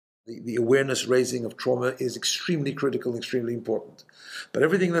The awareness raising of trauma is extremely critical, extremely important. But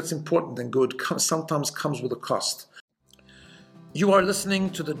everything that's important and good sometimes comes with a cost. You are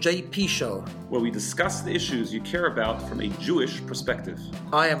listening to the JP Show, where we discuss the issues you care about from a Jewish perspective.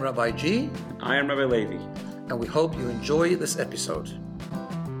 I am Rabbi G. And I am Rabbi Levi. And we hope you enjoy this episode.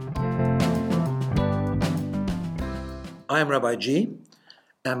 I am Rabbi G,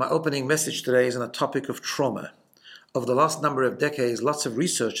 and my opening message today is on the topic of trauma. Over the last number of decades, lots of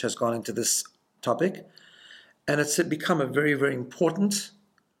research has gone into this topic, and it's become a very, very important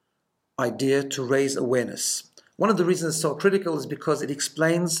idea to raise awareness. One of the reasons it's so critical is because it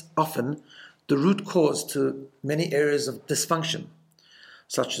explains often the root cause to many areas of dysfunction,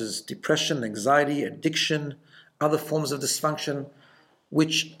 such as depression, anxiety, addiction, other forms of dysfunction,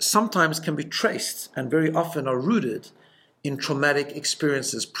 which sometimes can be traced and very often are rooted in traumatic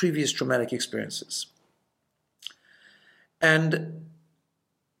experiences, previous traumatic experiences. And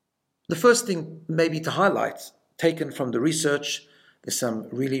the first thing maybe to highlight, taken from the research, there's some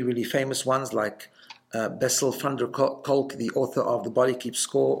really, really famous ones like Bessel van der Kolk, the author of The Body Keeps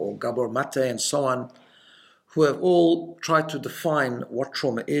Score, or Gabor Mate, and so on, who have all tried to define what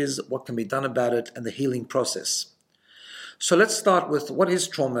trauma is, what can be done about it, and the healing process. So let's start with what is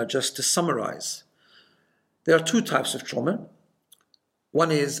trauma, just to summarize. There are two types of trauma. One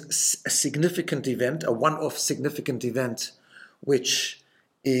is a significant event, a one-off significant event, which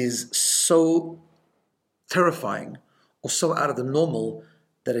is so terrifying or so out of the normal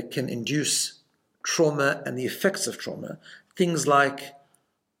that it can induce trauma and the effects of trauma. Things like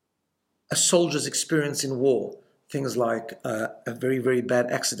a soldier's experience in war, things like a very, very bad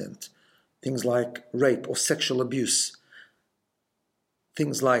accident, things like rape or sexual abuse,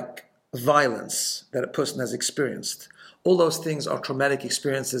 things like violence that a person has experienced. All those things are traumatic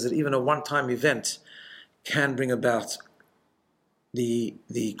experiences that even a one-time event can bring about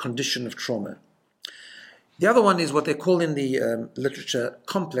the condition of trauma. The other one is what they call in the literature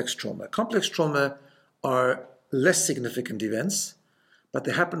complex trauma. Complex trauma are less significant events, but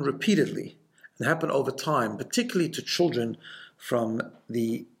they happen repeatedly and happen over time, particularly to children from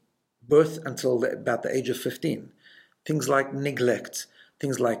the birth until about the age of 15. Things like neglect,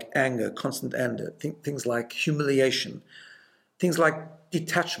 things like anger, constant anger, things like humiliation, things like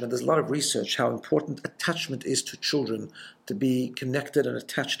detachment. There's a lot of research how important attachment is to children, to be connected and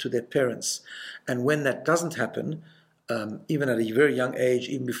attached to their parents. And when that doesn't happen, even at a very young age,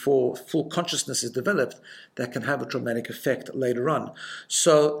 even before full consciousness is developed, that can have a traumatic effect later on.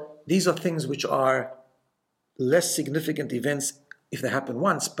 So these are things which are less significant events if they happen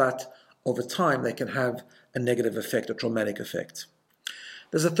once, but over time they can have a negative effect, a traumatic effect.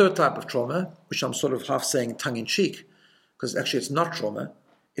 There's a third type of trauma, which I'm sort of half saying tongue-in-cheek, because actually it's not trauma,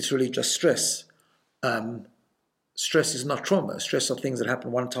 it's really just stress. Stress is not trauma. Stress are things that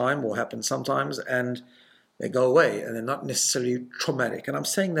happen one time or happen sometimes and they go away and they're not necessarily traumatic. And I'm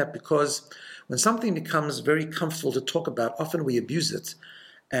saying that because when something becomes very comfortable to talk about, often we abuse it.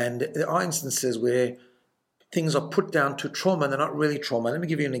 And there are instances where things are put down to trauma and they're not really trauma. Let me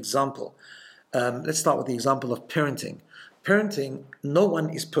give you an example. Let's start with the example of parenting. Parenting, no one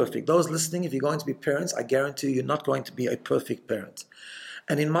is perfect. Those listening, if you're going to be parents, I guarantee you, you're not going to be a perfect parent.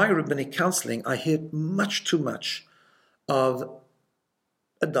 And in my rabbinic counseling, I hear much too much of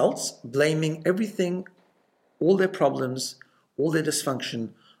adults blaming everything, all their problems, all their dysfunction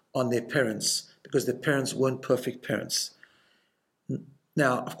on their parents because their parents weren't perfect parents.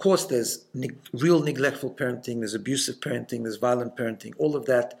 Now, of course, there's real neglectful parenting, there's abusive parenting, there's violent parenting. All of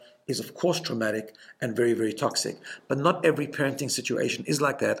that is, of course, traumatic and very, very toxic. But not every parenting situation is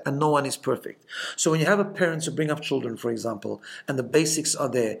like that, and no one is perfect. So when you have a parents who bring up children, for example, and the basics are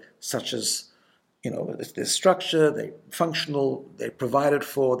there, such as, there's structure, they're functional, they're provided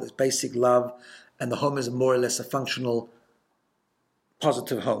for, there's basic love, and the home is more or less a functional,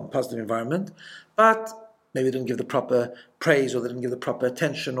 positive home, positive environment, but maybe they didn't give the proper praise, or they didn't give the proper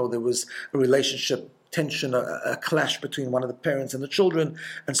attention, or there was a relationship tension, a clash between one of the parents and the children,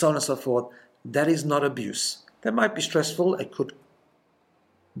 and so on and so forth. That is not abuse. That might be stressful. It could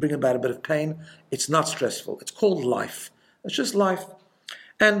bring about a bit of pain. It's not stressful. It's called life. It's just life.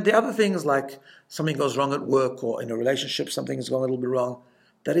 And the other things, like something goes wrong at work or in a relationship, something is going a little bit wrong,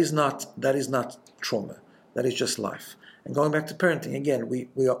 that is not trauma. That is just life. And going back to parenting, again, we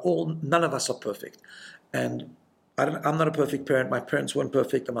are all, none of us are perfect. And I'm not a perfect parent. My parents weren't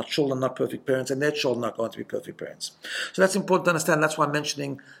perfect, and my children are not perfect parents, and their children are not going to be perfect parents. So that's important to understand. That's why I'm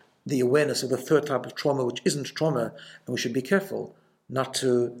mentioning the awareness of the third type of trauma, which isn't trauma, and we should be careful not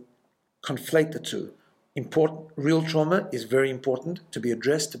to conflate the two. Real trauma is very important to be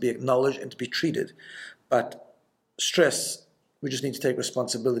addressed, to be acknowledged, and to be treated. But stress We just need to take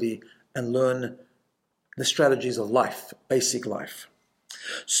responsibility and learn the strategies of life, basic life.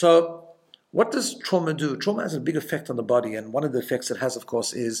 So what does trauma do? Trauma has a big effect on the body, and one of the effects it has, of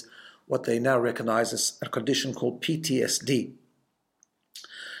course, is what they now recognize as a condition called PTSD.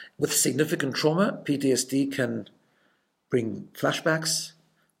 With significant trauma, PTSD can bring flashbacks,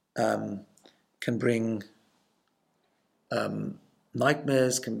 can bring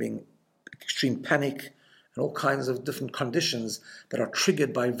nightmares, can bring extreme panic, and all kinds of different conditions that are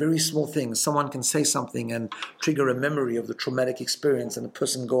triggered by very small things. Someone can say something and trigger a memory of the traumatic experience, and the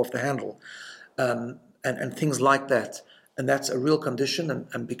person go off the handle, and things like that. And that's a real condition,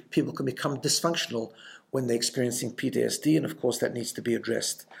 and people can become dysfunctional when they're experiencing PTSD, and of course that needs to be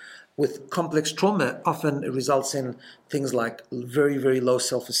addressed. With complex trauma, often it results in things like very, very low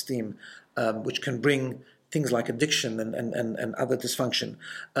self-esteem, which can bring things like addiction and other dysfunction,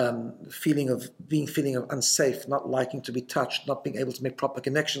 feeling of unsafe, not liking to be touched, not being able to make proper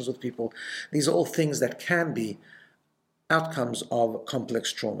connections with people. These are all things that can be outcomes of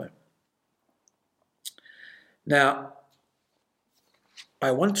complex trauma. Now,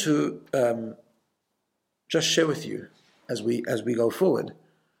 I want to just share with you, as we go forward,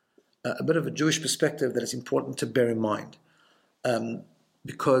 a bit of a Jewish perspective that is important to bear in mind,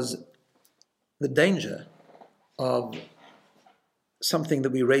 because the danger of something that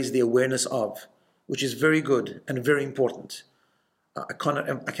we raise the awareness of, which is very good and very important. I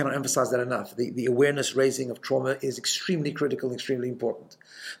cannot emphasize that enough. The awareness raising of trauma is extremely critical, extremely important.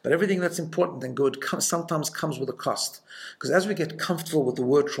 But everything that's important and good sometimes comes with a cost. Because as we get comfortable with the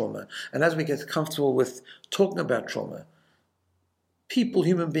word trauma, and as we get comfortable with talking about trauma,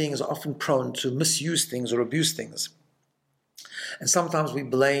 human beings are often prone to misuse things or abuse things. And sometimes we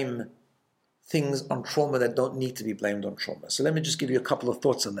blame things on trauma that don't need to be blamed on trauma. So let me just give you a couple of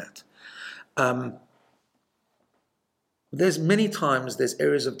thoughts on that. There's many times there's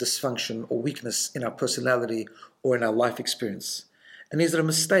areas of dysfunction or weakness in our personality or in our life experience. And is it a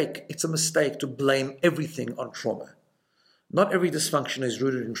mistake? It's a mistake to blame everything on trauma. Not every dysfunction is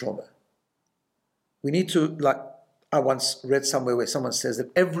rooted in trauma. We need to, like I once read somewhere where someone says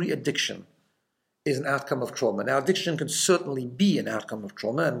that every addiction is an outcome of trauma. Now, addiction can certainly be an outcome of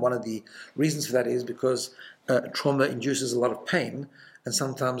trauma, and one of the reasons for that is because trauma induces a lot of pain, and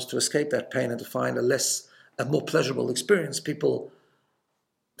sometimes to escape that pain and to find a more pleasurable experience, people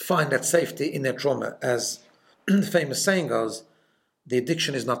find that safety in their trauma. As the famous saying goes, the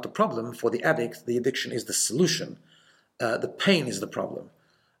addiction is not the problem for the addict, the addiction is the solution. The pain is the problem.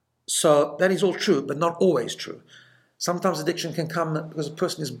 So that is all true, but not always true. Sometimes addiction can come because a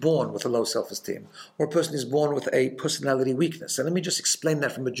person is born with a low self-esteem, or a person is born with a personality weakness. And let me just explain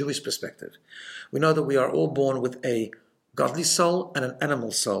that from a Jewish perspective. We know that we are all born with a godly soul and an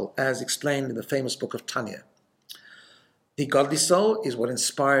animal soul, as explained in the famous book of Tanya. The godly soul is what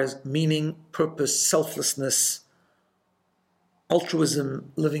inspires meaning, purpose, selflessness,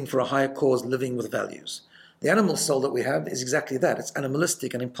 altruism, living for a higher cause, living with values. The animal soul that we have is exactly that. It's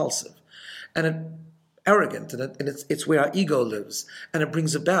animalistic and impulsive. And arrogant, and it's where our ego lives, and it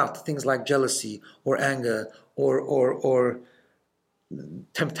brings about things like jealousy or anger or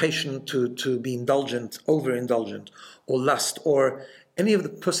temptation to be indulgent, overindulgent, or lust, or any of the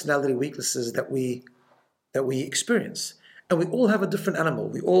personality weaknesses that we experience. And we all have a different animal.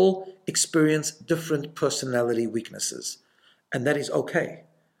 We all experience different personality weaknesses, and that is okay.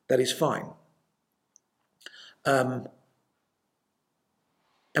 That is fine.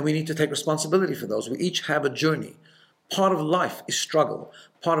 And we need to take responsibility for those. We each have a journey. Part of life is struggle.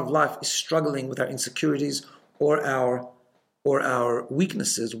 Part of life is struggling with our insecurities or our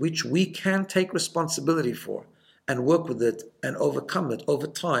weaknesses, which we can take responsibility for and work with it and overcome it over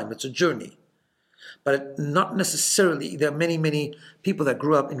time. It's a journey. But not necessarily, there are many, many people that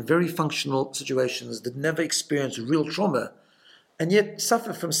grew up in very functional situations that never experienced real trauma and yet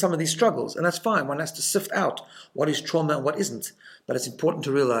suffer from some of these struggles. And that's fine. One has to sift out what is trauma and what isn't. But it's important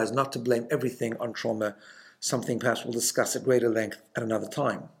to realize not to blame everything on trauma, something perhaps we'll discuss at greater length at another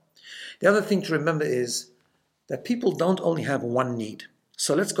time. The other thing to remember is that people don't only have one need.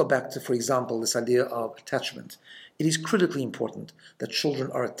 So let's go back to, for example, this idea of attachment. It is critically important that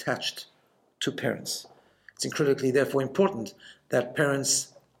children are attached to parents. It's critically, therefore, important that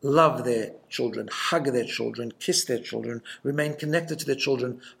parents love their children, hug their children, kiss their children, remain connected to their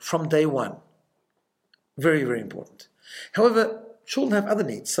children from day one. Very, very important. However, children have other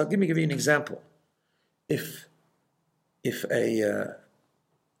needs. So let me give you an example. If a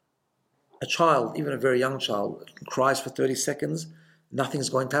child, even a very young child, cries for 30 seconds, nothing's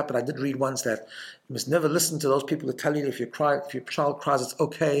going to happen. I did read once that you must never listen to those people that tell you that if your child cries, it's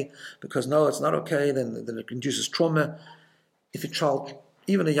okay, because no, it's not okay, then it induces trauma. if a child,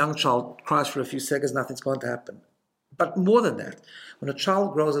 even a young child, cries for a few seconds, nothing's going to happen. But more than that, when a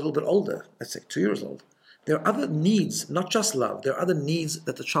child grows a little bit older, let's say 2 years old, there are other needs, not just love, there are other needs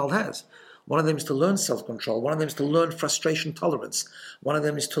that the child has. One of them is to learn self-control. One of them is to learn frustration tolerance. One of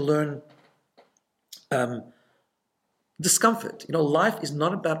them is to learn discomfort. Life is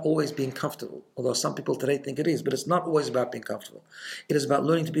not about always being comfortable, although some people today think it is, but it's not always about being comfortable. It is about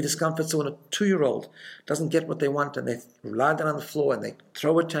learning to be discomfort. So when a 2-year-old doesn't get what they want and they lie down on the floor and they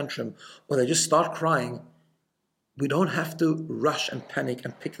throw a tantrum or they just start crying, we don't have to rush and panic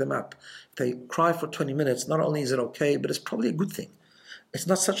and pick them up. If they cry for 20 minutes, not only is it okay, but it's probably a good thing. It's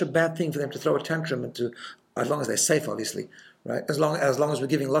not such a bad thing for them to throw a tantrum and to, as long as they're safe, obviously, right? As long as we're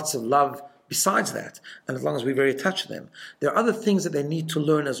giving lots of love besides that, and as long as we're very attached to them. There are other things that they need to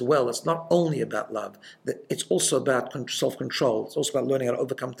learn as well. It's not only about love. It's also about self-control. It's also about learning how to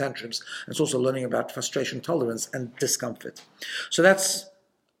overcome tantrums. And it's also learning about frustration tolerance and discomfort. So that's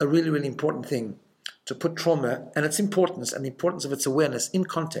a really, really important thing, to put trauma and its importance and the importance of its awareness in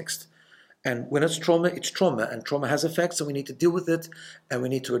context. And when it's trauma, and trauma has effects, and we need to deal with it, and we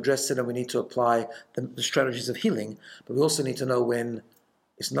need to address it, and we need to apply the strategies of healing. But we also need to know when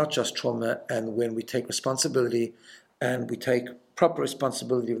it's not just trauma, and when we take responsibility, and we take proper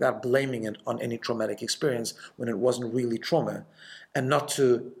responsibility without blaming it on any traumatic experience when it wasn't really trauma, and not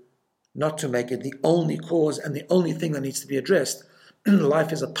to make it the only cause and the only thing that needs to be addressed.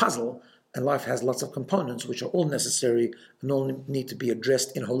 Life is a puzzle, and life has lots of components which are all necessary and all need to be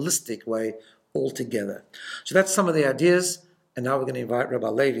addressed in a holistic way altogether. So that's some of the ideas, and now we're going to invite Rabbi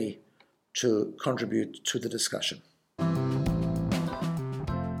Levi to contribute to the discussion.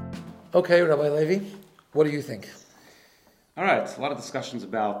 Okay, Rabbi Levi, what do you think? All right, a lot of discussions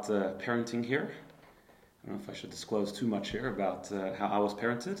about parenting here. I don't know if I should disclose too much here about how I was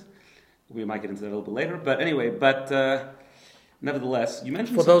parented. We might get into that a little bit later. But anyway, nevertheless, you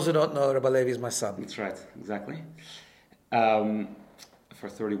mentioned... For those who don't know, Rabbi Levi is my son. That's right, exactly. For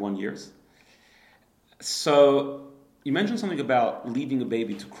 31 years. So you mentioned something about leaving a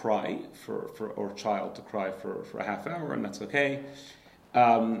baby to cry or a child to cry for a half hour, and that's okay.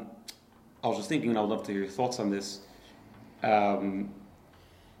 I was just thinking, and I would love to hear your thoughts on this.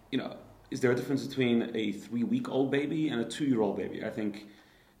 Is there a difference between a 3-week-old baby and a 2-year-old baby? I think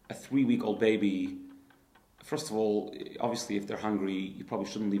a 3-week-old baby, first of all, obviously, if they're hungry, you probably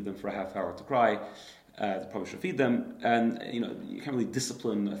shouldn't leave them for a half hour to cry. You probably should feed them, and you can't really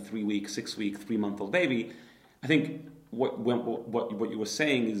discipline a 3-week, 6-week, 3-month-old baby. I think what you were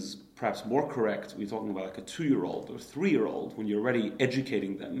saying is perhaps more correct when you're talking about like a 2-year-old or 3-year-old, when you're already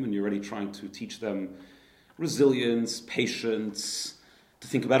educating them and you're already trying to teach them resilience, patience, to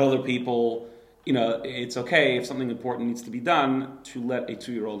think about other people. It's okay if something important needs to be done to let a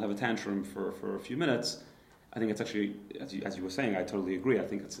 2-year-old have a tantrum for a few minutes. I think it's actually, as you were saying, I totally agree. I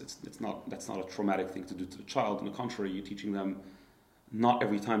think that's not a traumatic thing to do to the child. On the contrary, you're teaching them not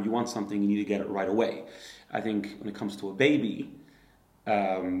every time you want something, you need to get it right away. I think when it comes to a baby,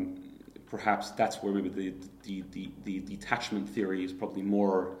 perhaps that's where maybe the detachment theory is probably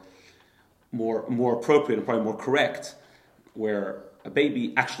more appropriate and probably more correct, where a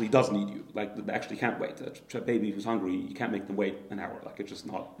baby actually does need you. Like, they actually can't wait. A baby who's hungry, you can't make them wait an hour. Like, it's just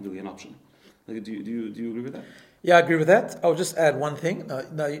not really an option. Like, do you agree with that? Yeah, I agree with that. I'll just add one thing.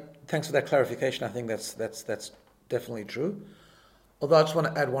 No, thanks for that clarification. I think that's definitely true. Although I just want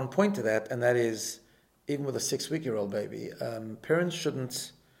to add one point to that, and that is, even with a 6-week-old baby, parents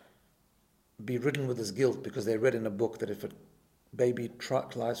shouldn't be ridden with this guilt because they read in a book that if a baby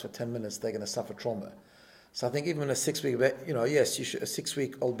cries for 10 minutes, they're going to suffer trauma. So I think even a 6-week, yes, a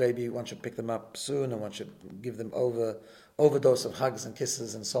 6-week-old baby, one should pick them up soon, and one should give them overdose of hugs and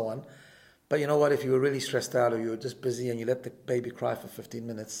kisses and so on. But you know what? If you were really stressed out or you were just busy and you let the baby cry for 15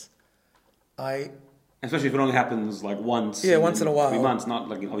 minutes, especially if it only happens like once. Yeah, once in a while. 3 months, not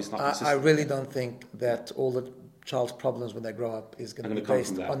like obviously not consistent. I really don't think that all the child's problems when they grow up is going to be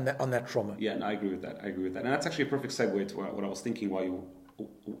based on that trauma. Yeah, no, I agree with that. And that's actually a perfect segue to what I was thinking while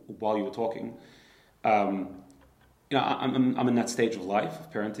you were talking. I'm in that stage of life of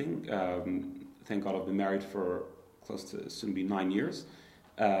parenting. Thank God I've been married for close to soon to be 9 years.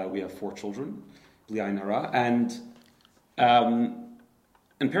 We have 4 children, Bli Ayin Hara, and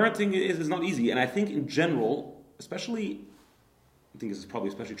parenting is not easy. And I think in general, especially, I think this is probably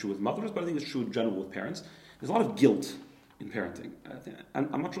especially true with mothers, but I think it's true in general with parents. There's a lot of guilt in parenting.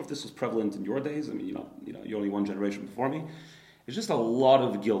 I'm not sure if this was prevalent in your days. I mean, you're only one generation before me. It's just a lot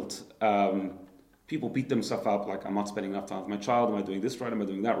of guilt. People beat themselves up like, I'm not spending enough time with my child. Am I doing this right? Am I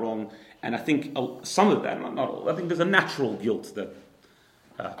doing that wrong? And I think some of that, not all, I think there's a natural guilt that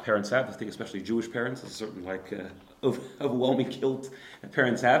parents have. I think especially Jewish parents, there's a certain overwhelming guilt that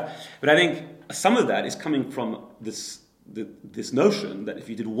parents have. But I think some of that is coming from this notion that if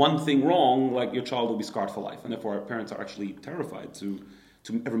you did one thing wrong, like your child will be scarred for life, and therefore our parents are actually terrified to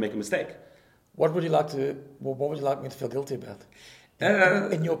ever make a mistake. What would you like me to feel guilty about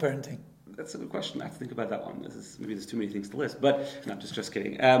in your parenting? That's a good question. I have to think about that one. Maybe there's too many things to list, but no, just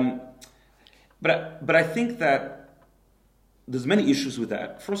kidding. But I think that there's many issues with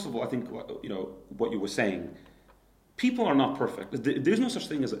that. First of all, I think what you were saying. People are not perfect. There's no such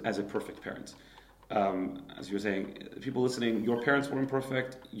thing as a perfect parent. As you were saying, people listening, your parents weren't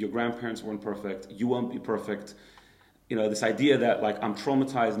perfect, your grandparents weren't perfect, you won't be perfect. This idea that like I'm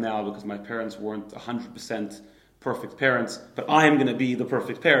traumatized now because my parents weren't 100% perfect parents, but I'm going to be the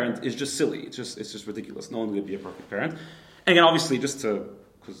perfect parent is just silly. It's just ridiculous. No one's going to be a perfect parent. And again, obviously, because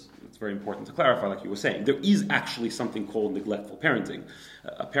it's very important to clarify, like you were saying, there is actually something called neglectful parenting.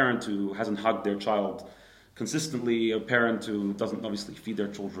 A parent who hasn't hugged their child consistently, a parent who doesn't obviously feed their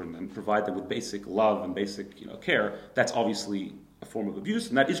children and provide them with basic love and basic care, that's obviously a form of abuse,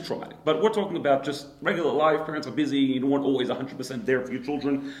 and that is traumatic. But we're talking about just regular life. Parents are busy, you don't want always 100% there for your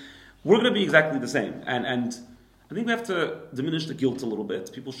children. We're going to be exactly the same. And I think we have to diminish the guilt a little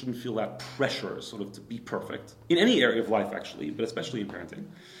bit. People shouldn't feel that pressure sort of to be perfect, in any area of life actually, but especially in parenting.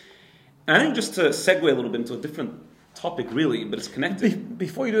 And I think just to segue a little bit into a different topic really, but it's connected.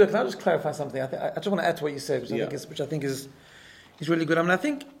 Before you do that, can I just clarify something? I just want to add to what you said, which I think is really good. I mean, I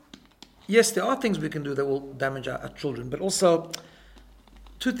think, yes, there are things we can do that will damage our children, but also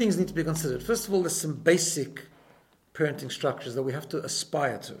two things need to be considered. First of all, there's some basic parenting structures that we have to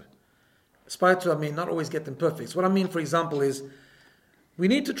aspire to. I mean, not always get them perfect. So what I mean, for example, is we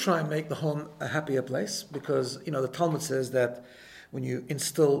need to try and make the home a happier place because, the Talmud says that when you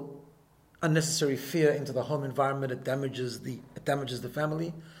instill unnecessary fear into the home environment, it damages the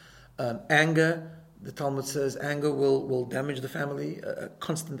family. Anger, the Talmud says, anger will damage the family.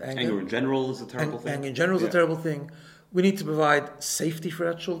 Constant anger. Anger in general is a terrible thing. Anger in general is a terrible thing. We need to provide safety for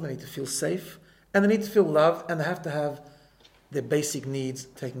our children. They need to feel safe, and they need to feel loved, and they have to have their basic needs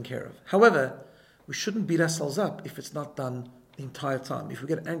taken care of. However, we shouldn't beat ourselves up if it's not done the entire time. If we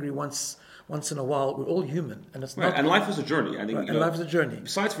get angry once in a while, we're all human, and it's not. And life is a journey. I think. And life is a journey.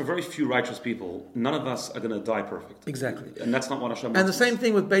 Besides, for very few righteous people, none of us are going to die perfect. Exactly. And that's not what Hashem wants. And the same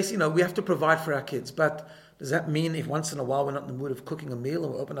thing with we have to provide for our kids. But does that mean if once in a while we're not in the mood of cooking a meal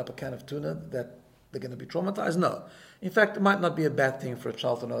and we open up a can of tuna that they're going to be traumatized? No. In fact, it might not be a bad thing for a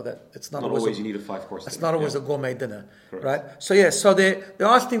child to know that it's not always you need a 5-course dinner. It's not always a gourmet dinner, Correct. Right? So there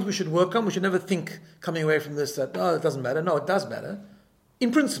are things we should work on. We should never think coming away from this that it doesn't matter. No, it does matter.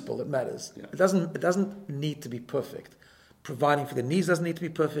 In principle, it matters. Yeah. It doesn't need to be perfect. Providing for the needs doesn't need to be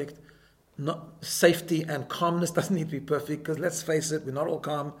perfect. Safety and calmness doesn't need to be perfect because let's face it, we're not all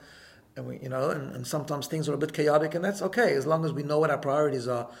calm. And and sometimes things are a bit chaotic, and that's okay as long as we know what our priorities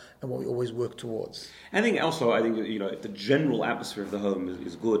are and what we always work towards. I think if the general atmosphere of the home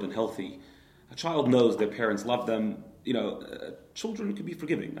is good and healthy, a child knows their parents love them. Children can be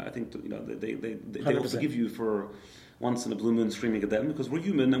forgiving. I think they will forgive you for once in a blue moon screaming at them because we're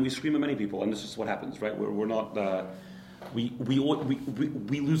human and we scream at many people, and this is what happens, right? We're not we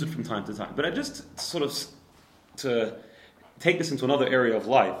lose it from time to time. But I just sort of to take this into another area of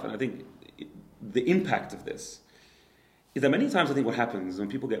life, and I think the impact of this is that many times I think what happens when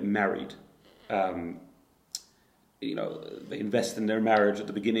people get married, they invest in their marriage at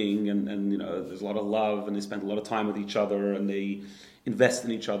the beginning, and there's a lot of love, and they spend a lot of time with each other, and they invest in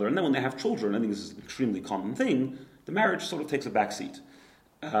each other, and then when they have children, I think this is an extremely common thing, the marriage sort of takes a back seat.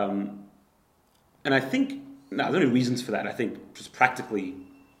 And I think, now there are reasons for that. I think just practically,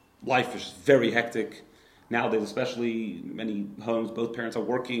 life is very hectic. Nowadays, especially, many homes, both parents are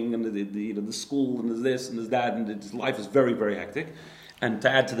working, and the school, and there's this, and there's that, and life is very, very hectic. And to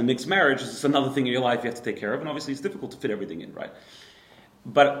add to the mixed marriage, it's another thing in your life you have to take care of, and obviously it's difficult to fit everything in, right?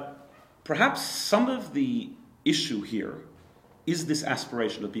 But perhaps some of the issue here is this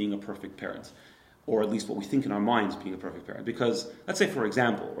aspiration of being a perfect parent, or at least what we think in our minds being a perfect parent. Because, let's say, for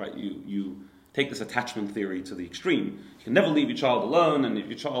example, right, you take this attachment theory to the extreme. You can never leave your child alone, and if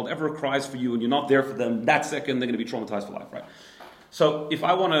your child ever cries for you and you're not there for them, that second they're going to be traumatized for life, right? So if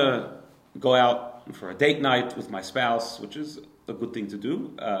I want to go out for a date night with my spouse, which is a good thing to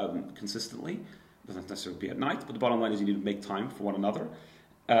do consistently, it doesn't necessarily be at night, but the bottom line is you need to make time for one another.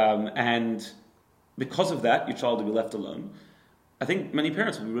 And because of that, your child will be left alone. I think many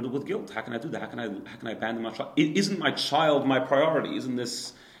parents will be riddled with guilt. How can I do that? How can I abandon my child? Isn't my child my priority? Isn't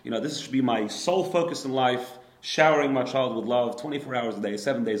this... this should be my sole focus in life, showering my child with love 24 hours a day,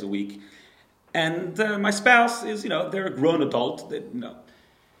 7 days a week. And my spouse is, they're a grown adult.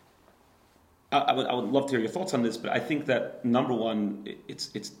 I would love to hear your thoughts on this, but I think that number one,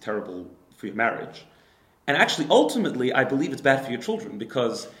 it's terrible for your marriage, and actually, ultimately, I believe it's bad for your children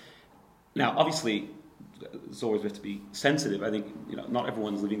because now, obviously, it's always we have to be sensitive. I think not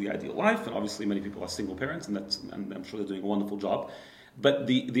everyone's living the ideal life, and obviously, many people are single parents, and I'm sure they're doing a wonderful job. But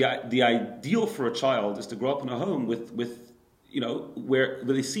the ideal for a child is to grow up in a home with where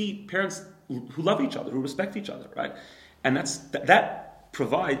they see parents who love each other, who respect each other, right? And that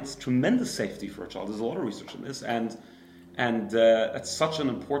provides tremendous safety for a child. There's a lot of research in this, and that's such an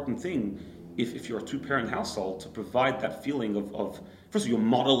important thing if you're a two-parent household to provide that feeling of first of all, you're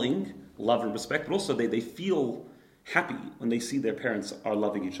modeling love and respect, but also they feel happy when they see their parents are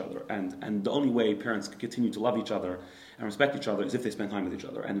loving each other. And the only way parents can continue to love each other and respect each other is if they spend time with each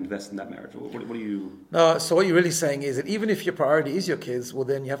other and invest in that marriage. What do you... No, so what you're really saying is that even if your priority is your kids, well,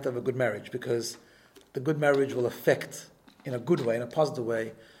 then you have to have a good marriage, because the good marriage will affect, in a good way, in a positive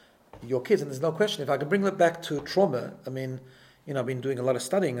way, your kids. And there's no question. If I can bring that back to trauma, I mean, I've been doing a lot of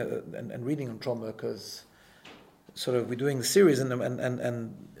studying and reading on trauma, because sort of we're doing the series and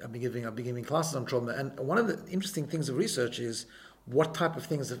I've been giving classes on trauma. And one of the interesting things of research is what type of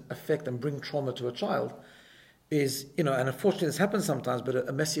things affect and bring trauma to a child is, and unfortunately this happens sometimes, but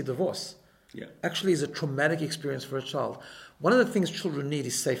a messy divorce actually is a traumatic experience for a child. One of the things children need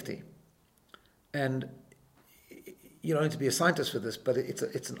is safety. And you don't need to be a scientist for this, but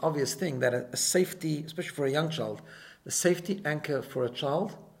it's an obvious thing that a safety, especially for a young child, the safety anchor for a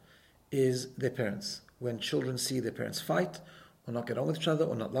child is their parents. When children see their parents fight or not get on with each other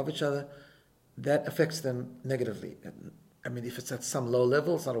or not love each other, that affects them negatively. I mean, if it's at some low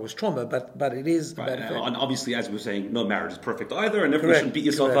level, it's not always trauma, but it is right. bad effect. And obviously, as we were saying, no marriage is perfect either, and therefore you shouldn't beat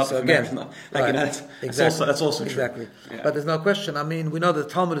yourself up so if again, marriage is not. Exactly. That's also true. Exactly. Yeah.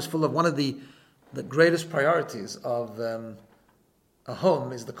 a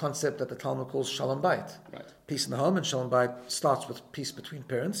home is the concept that the Talmud calls shalom bayit. Right. Peace in the home, and shalom bayit starts with peace between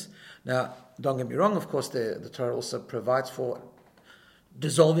parents. Now, don't get me wrong, of course, the Torah also provides for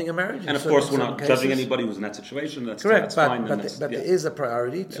dissolving a marriage. And of course, we're not judging anybody who's in that situation. That's correct, fine. But there is a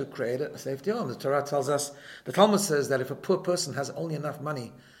priority to create a safety home. The Torah tells us, the Talmud says that if a poor person has only enough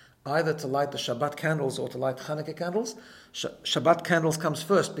money either to light the Shabbat candles or to light Hanukkah candles, Shabbat candles comes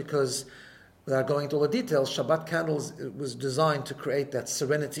first, because without going into all the details, Shabbat candles, it was designed to create that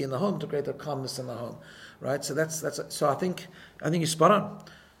serenity in the home, to create that calmness in the home, right? So so I think you're spot on.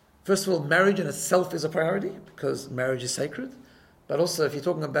 First of all, marriage in itself is a priority because marriage is sacred. But also, if you're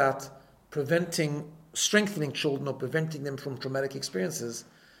talking about strengthening children or preventing them from traumatic experiences,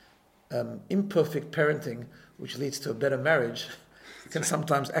 imperfect parenting, which leads to a better marriage, can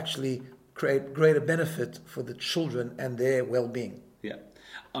sometimes actually create greater benefit for the children and their well-being. Yeah.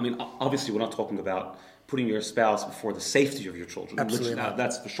 I mean, obviously, we're not talking about putting your spouse before the safety of your children. Absolutely not.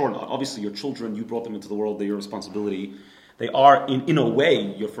 That's for sure not. Obviously, your children, you brought them into the world, they're your responsibility. They are, in a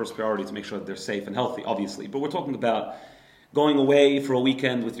way, your first priority to make sure that they're safe and healthy, obviously. But we're talking about going away for a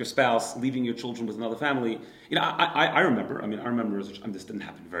weekend with your spouse, leaving your children with another family. I remember, this didn't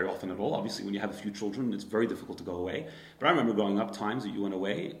happen very often at all. Obviously, when you have a few children, it's very difficult to go away. But I remember growing up times that you went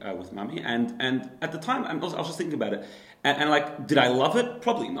away with mommy. And at the time, I was just thinking about it. And like, did I love it?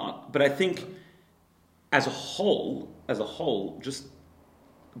 Probably not. But I think as a whole, just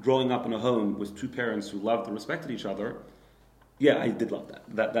growing up in a home with two parents who loved and respected each other, yeah, I did love that.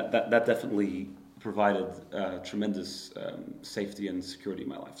 That definitely provided tremendous safety and security in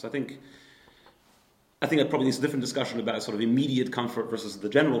my life. So I think that probably needs a different discussion about sort of immediate comfort versus the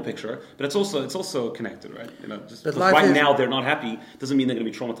general picture. But it's also connected, right? Just because right now they're not happy doesn't mean they're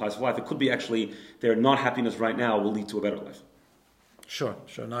going to be traumatized for life. It could be actually their not happiness right now will lead to a better life. Sure.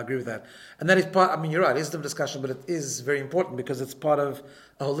 No, I agree with that. And that is part, you're right, it is a different discussion, but it is very important because it's part of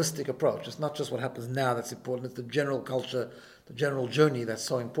a holistic approach. It's not just what happens now that's important, it's the general culture, the general journey that's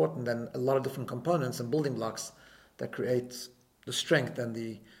so important, and a lot of different components and building blocks that create the strength and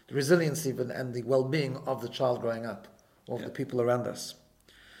the resilience even and the well-being of the child growing up, of the people around us.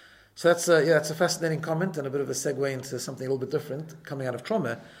 So that's a fascinating comment and a bit of a segue into something a little bit different coming out of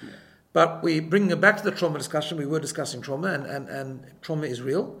trauma. Yeah. But we bringing it back to the trauma discussion. We were discussing trauma, and trauma is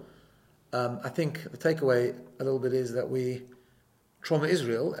real. I think the takeaway a little bit is that trauma is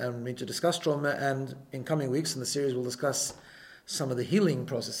real, and we need to discuss trauma. And in coming weeks in the series, we'll discuss some of the healing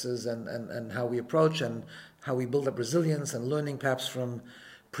processes and how we approach and how we build up resilience and learning perhaps from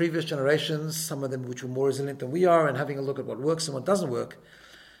previous generations, some of them which were more resilient than we are, and having a look at what works and what doesn't work.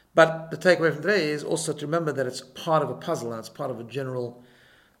 But the takeaway from today is also to remember that it's part of a puzzle and it's part of a general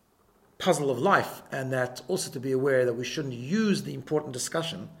puzzle of life, and that also to be aware that we shouldn't use the important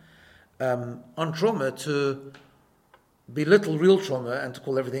discussion on trauma to belittle real trauma and to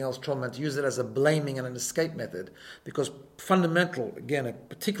call everything else trauma and to use it as a blaming and an escape method, because fundamental, again,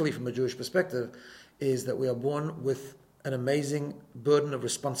 particularly from a Jewish perspective, is that we are born with an amazing burden of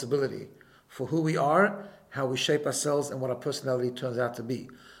responsibility for who we are, how we shape ourselves, and what our personality turns out to be.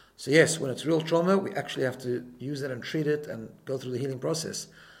 So yes, when it's real trauma, we actually have to use it and treat it and go through the healing process.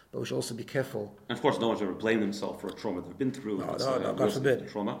 But we should also be careful. And of course, no one's ever blamed themselves for a trauma they've been through. No, God forbid.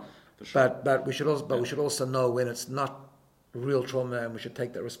 Trauma, for sure. But we should also know when it's not real trauma, and we should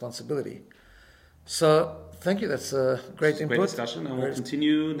take that responsibility. So thank you. That's a great input. Great discussion, and we'll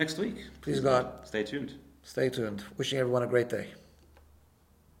continue next week. Please God. Stay tuned. Stay tuned. Wishing everyone a great day.